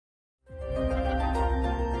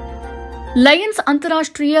Lions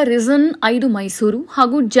ಅಂತಾರಾಷ್ಟ್ರೀಯ risen 5 Mysuru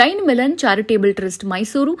ಹಾಗೂ Jain Milan charitable trust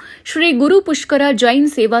Mysuru, Shri ಗುರು ಪುಷ್ಕರ ಜೈನ್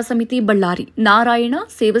ಸೇವಾ ಸಮಿತಿ ಬಳ್ಳಾರಿ, ನಾರಾಯಣ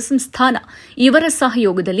ಸೇವಾ ಸಂಸ್ಥಾನ ಇವರ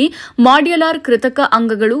ಸಹಯೋಗದಲ್ಲಿ ಮಾಡ್ಯುಲರ್ ಕೃತಕ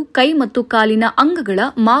ಅಂಗಗಳು, ಕೈ ಮತ್ತು ಕಾಲಿನ ಅಂಗಗಳ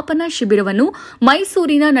ಮಾಪನ ಶಿಬಿರವನ್ನು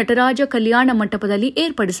ಮೈಸೂರಿನ ನಟರಾಜ ಕಲ್ಯಾಣ ಮಂಟಪದಲ್ಲಿ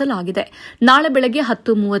ಏರ್ಪಡಿಸಲಾಗಿದೆ. ನಾಳೆ ಬೆಳಗ್ಗೆ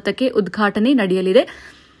 10:30ಕ್ಕೆ ಉದ್ಘಾಟನೆ ನಡೆಯಲಿದೆ.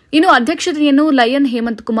 ಇನ್ನು ಅಧ್ಯಕ್ಷತೆಯನ್ನು ಲಯನ್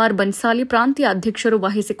ಹೇಮಂತ್ ಕುಮಾರ್ ಬನ್ಸಾಲಿ ಪ್ರಾಂತೀಯ ಅಧ್ಯಕ್ಷರು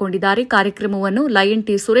ವಹಿಸಿಕೊಂಡಿದ್ದಾರೆ. ಕಾರ್ಯಕ್ರಮವನ್ನು ಲಯನ್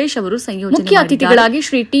ಟಿ ಸುರೇಶ್ ಅವರು ಸಂಯೋಜನೆ ಮುಖ್ಯ ಅತಿಥಿಗಳಾಗಿ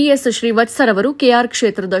ಶ್ರೀ ಟಿಎಸ್ ಶ್ರೀವತ್ಸರ್ ಅವರು ಕೆಆರ್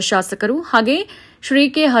ಕ್ಷೇತ್ರದ ಶಾಸಕರು, ಹಾಗೆ ಶ್ರೀ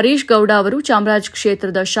ಕೆ ಹರೀಶ್ ಗೌಡ ಅವರು ಚಾಮರಾಜ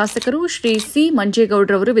ಕ್ಷೇತ್ರದ ಶಾಸಕರು, ಶ್ರೀ ಸಿ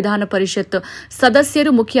ಮಂಜೇಗೌಡರವರು ವಿಧಾನ ಪರಿಷತ್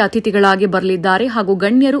ಸದಸ್ಯರು ಮುಖ್ಯ ಅತಿಥಿಗಳಾಗಿ ಬರಲಿದ್ದಾರೆ ಹಾಗೂ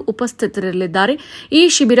ಗಣ್ಯರು ಉಪಸ್ಥಿತರಿರಲಿದ್ದಾರೆ. ಈ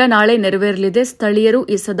ಶಿಬಿರ ನಾಳೆ ನೆರವೇರಲಿದೆ. ಸ್ಥಳೀಯರು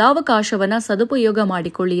ಈ ಸದಾವಕಾಶವನ್ನು ಸದುಪಯೋಗ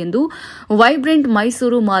ಮಾಡಿಕೊಳ್ಳಿ ಎಂದು ವೈಬ್ರೆಂಟ್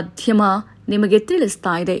ಮೈಸೂರು ಮಾಧ್ಯಮ ನಿಮಗೆ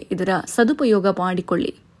ತಿಳಿಸ್ತಾ ಇದೆ. ಇದರ ಸದುಪಯೋಗ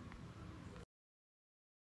ಮಾಡಿಕೊಳ್ಳಿ.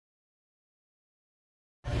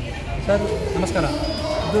 ಸರ್ ನಮಸ್ಕಾರ.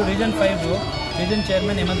 ಇದು region 5 region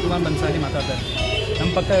chairman Hemant Kumar Bhansali ಮಾತಾಡ್ತಾರೆ. ನಮ್ಮ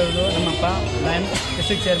ಪಕ್ಕ ಇರೋದು ನಮ್ಮಪ್ಪ lion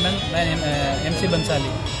district chairman lion MC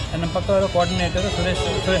Bhansali, ನಮ್ಮ ಪಕ್ಕ ಇರೋ ಕೋಆರ್ಡಿನೇಟರ್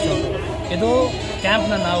ಸುರೇಶ್ ಅವರು. ಇದು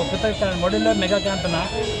ಕ್ಯಾಂಪ್ನ ನಾವು ಕೃತಕ ಮಾಡ್ಯುಲರ್ ಮೆಗಾ ಕ್ಯಾಂಪ್ನ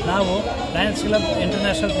ನಾವು ಲಯನ್ಸ್ ಕ್ಲಬ್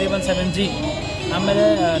ಇಂಟರ್ನ್ಯಾಷನಲ್ 317G, ಆಮೇಲೆ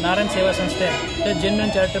ನಾರಾಯಣ ಸೇವಾ ಸಂಸ್ಥೆ, Jain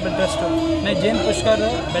charitable trust, Jain Pushkar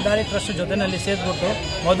Bellare trust ಜೊತೆಯಲ್ಲಿ ಸೇರಿಸ್ಬಿಟ್ಟು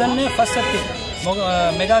ಮೊದಲನೇ ಫಸ್ಟ್ ಸರ್ತಿ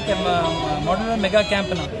ಮೆಗಾ ಮಾಡ್ಯುಲರ್ ಮೆಗಾ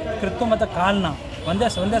ಕ್ಯಾಂಪ್ನ ಕೃತು ಮತ್ತು ಕಾಲ್ನ ಒಂದೇ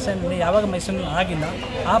ಸೈನ್ನಲ್ಲಿ ಯಾವಾಗ ಮೈಸೂರಿನಲ್ಲಿ ಆಗಿಲ್ಲ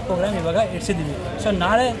ಆ ಪ್ರೋಗ್ರಾಮ್ ಇವಾಗ ಇಡ್ಸಿದ್ದೀವಿ. ಸೊ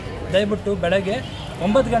ನಾಳೆ ದಯವಿಟ್ಟು ಬೆಳಗ್ಗೆ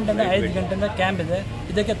 9 ಗಂಟೆಯಿಂದ 5 ಗಂಟೆಯಿಂದ ಕ್ಯಾಂಪ್ ಇದೆ.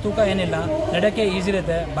 ಇದಕ್ಕೆ ತೂಕ ಏನಿಲ್ಲ, ನಡೆಯೋಕ್ಕೆ ಈಸಿ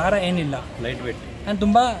ಇರುತ್ತೆ, ಭಾರ ಏನಿಲ್ಲ, ಲೈಟ್ ವೇಟ್ ಆ್ಯಂಡ್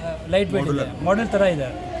ತುಂಬ ಲೈಟ್ ವೇಟ್ ಇದೆ, ಮಾಡೆಲ್ ಥರ ಇದೆ.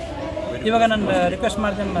 ಇವಾಗ ನಾನು ರಿಕ್ವೆಸ್ಟ್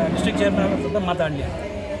ಮಾಡ್ತೀನಿ ಡಿಸ್ಟ್ರಿಕ್ಟ್ ಚೇರ್ಮನ್ ಸ್ವಲ್ಪ ಮಾತಾಡಲಿ.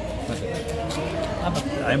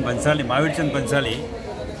 I am Bansali, Mahavir Chand Bansali,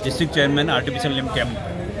 District Chairman, Artificial Limb Camp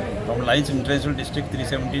from Lions International District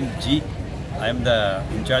 317G. I am the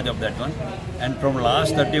in charge of that one. And from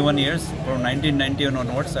last 31 years, from 1991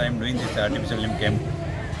 onwards, I am doing this Artificial Limb Camp.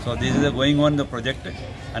 So this is going on the project.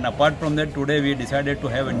 And apart from that, today we decided to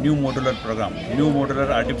have a new modular program, new modular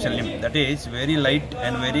artificial limb that is very light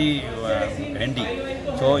and very handy.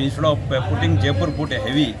 So instead of putting Jaipur put a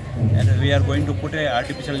heavy, and we are going to put a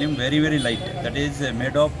artificial limb very light that is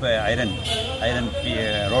made of iron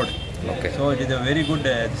rod. Okay. So it is a very good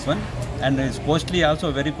this one, and it's costly also,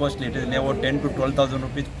 very costly. It is about 10 to 12,000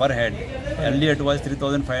 rupees per head. Earlier it was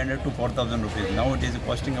 3,500 to 4,000 rupees. Now it is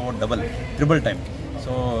costing about triple time.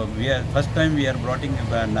 So we are first time we are brought in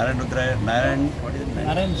Narayan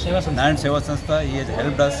Seva Sanstha. He has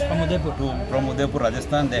helped us from Udaipur,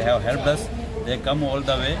 Rajasthan. They have helped us. They come all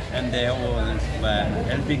the way and they have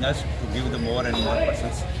helping us to give the more and more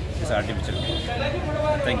persons this artificial limb.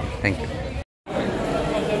 Thank you. Thank you.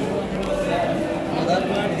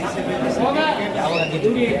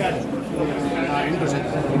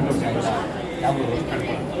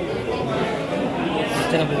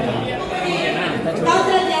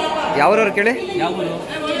 ಯಾವ್ರವ್ರು ಕೇಳಿ?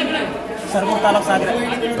 ಸರ್ಗೂರು ತಾಲೂಕು ಸಾಗರ.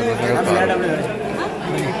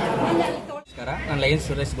 ನಮಸ್ಕಾರ, ನಾನು Lions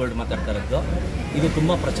Suresh gold ಮಾತಾಡ್ತಾ ಇರೋದು. ಇದು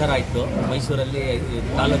ತುಂಬ ಪ್ರಚಾರ ಆಯಿತು ಮೈಸೂರಲ್ಲಿ,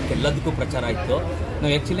 ತಾಲೂಕು ಎಲ್ಲದಕ್ಕೂ ಪ್ರಚಾರ ಆಯಿತು.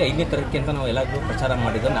 ನಾವು ಆ್ಯಕ್ಚುಲಿ 5ನೇ ತರಗತಿ ಅಂತ ನಾವು ಎಲ್ಲರಿಗೂ ಪ್ರಚಾರ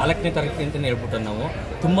ಮಾಡಿದ್ದು, 4ನೇ ತರಗತಿ ಅಂತಲೇ ಹೇಳ್ಬಿಟ್ಟು ನಾವು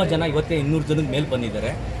ತುಂಬ ಜನ ಇವತ್ತೇ 200 ಜನದ ಮೇಲೆ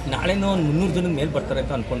ಬಂದಿದ್ದಾರೆ. ನಾಳೆನೂ ಒಂದು 300 ಜನದ ಮೇಲೆ ಬರ್ತಾರೆ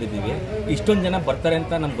ಅಂತ ಅಂದ್ಕೊಂಡಿದ್ದೀವಿ. ಇಷ್ಟೊಂದು ಜನ ಬರ್ತಾರೆ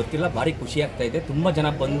ಅಂತ ನಮ್ಗೆ ಗೊತ್ತಿಲ್ಲ. ಭಾರಿ ಖುಷಿ ಆಗ್ತಾ ಇದೆ. ತುಂಬ ಜನ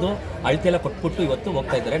ಬಂದು ಅಳತೆಲ್ಲ ಕೊಟ್ಬಿಟ್ಟು ಇವತ್ತು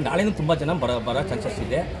ಹೋಗ್ತಾ ಇದ್ದಾರೆ. ನಾಳೆನೂ ತುಂಬ ಜನ ಬರೋ ಚಾನ್ಸಸ್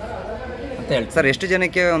ಇದೆ ಅಂತ ಹೇಳ್ತಾರೆ. ಸರ್ ಎಷ್ಟು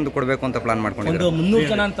ಜನಕ್ಕೆ ಒಂದು ಕೊಡಬೇಕು ಅಂತ ಪ್ಲಾನ್ ಮಾಡ್ಕೊಂಡಿದ್ದೀರಾ? ಒಂದು 300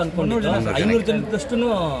 ಜನ ಅಂತ ಅಂದ್ಕೊಂಡಿದ್ದು, 500 ಜನದಷ್ಟು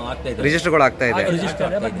ಆಗ್ತಾ ಇದೆ. ರಿಜಿಸ್ಟರ್ಗಳು ಆಗ್ತಾ ಇದೆ.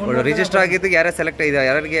 ರಿಜಿಸ್ಟರ್ ಆಗಿದ್ದು ಯಾರೇ ಸೆಲೆಕ್ಟ್ ಇದೆ,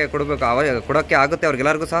 ಯಾರಿಗೆ ಕೊಡಬೇಕು, ಕೊಡೋಕ್ಕೆ ಆಗುತ್ತೆ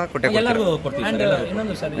ಅವ್ರಿಗೆಲ್ಲರಿಗೂ ಸಹ ಕೊಟ್ಟೆ ಎಲ್ಲರಿಗೂ ಕೊಡ್ತೀವಿ.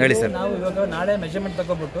 ಇನ್ನೊಂದು ಸರ್, ಹೇಳಿ ಸರ್. ನಾವು ಇವಾಗ ನಾಳೆ ಮೆಜರ್ಮೆಂಟ್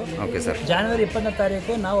ತಗೋಬಿಟ್ಟು ಓಕೆ ಸರ್, ಜನವರಿ 20ನೇ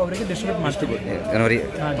ತಾರೀಕು ನಾವು ಅವರಿಗೆ ಡಿಸ್ಟ್ರಿಬ್ಯೂಟ್ ಮಾಡ್ತೀವಿ. ಜನವರಿ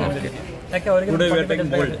ಯಾಕೆ ಅವರಿಗೆ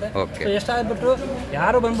ಓಕೆ, ಎಷ್ಟಾಗ್ಬಿಟ್ರು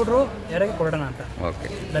ಯಾರು ಬಂದ್ಬಿಟ್ರು ಯಾರಿಗೆ ಕೊಡೋಣ ಅಂತ. ಓಕೆ,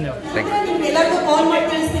 ಧನ್ಯವಾದ. ಎಲ್ಲರಿಗೂ ಕಾಲ್ ಮಾಡಿ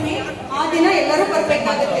ತಿಳಿಸ್ತೀನಿ. ಆ ದಿನ ಎಲ್ಲರೂ ಪರ್ಫೆಕ್ಟ್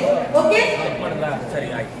ಆಗುತ್ತೆ. ಓಕೆ, ಸರಿ,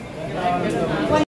 ಆಯ್ತು.